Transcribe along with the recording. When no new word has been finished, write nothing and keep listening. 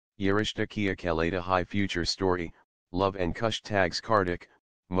Rishta Kehlata high future story, Luv and Khush tags Kartik,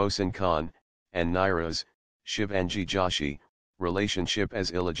 Mohsin Khan, and Naira's, Shivangi Joshi, relationship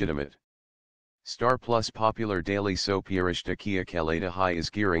as illegitimate. Star Plus popular daily soap Rishta Kehlata High is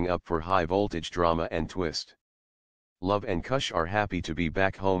gearing up for high voltage drama and twist. Luv and Khush are happy to be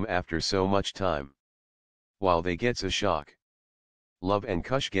back home after so much time. While they gets a shock. Luv and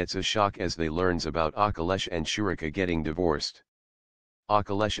Khush gets a shock as they learns about Akhilesh and Surekha getting divorced.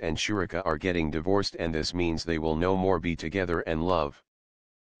 Akhilesh and Surekha are getting divorced and this means they will no more be together, and Luv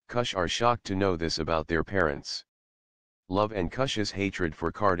Khush are shocked to know this about their parents. Luv and Khush's hatred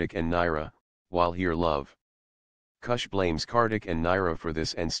for Kartik and Naira, while here Luv Khush blames Kartik and Naira for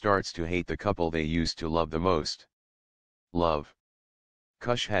this and starts to hate the couple they used to love the most. Luv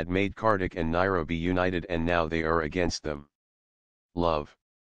Khush had made Kartik and Naira be united and now they are against them. Luv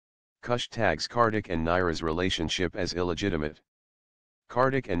Khush tags Kartik and Naira's relationship as illegitimate.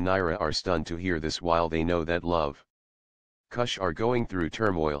 Kartik and Naira are stunned to hear this while they know that Luv Khush are going through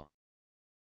turmoil.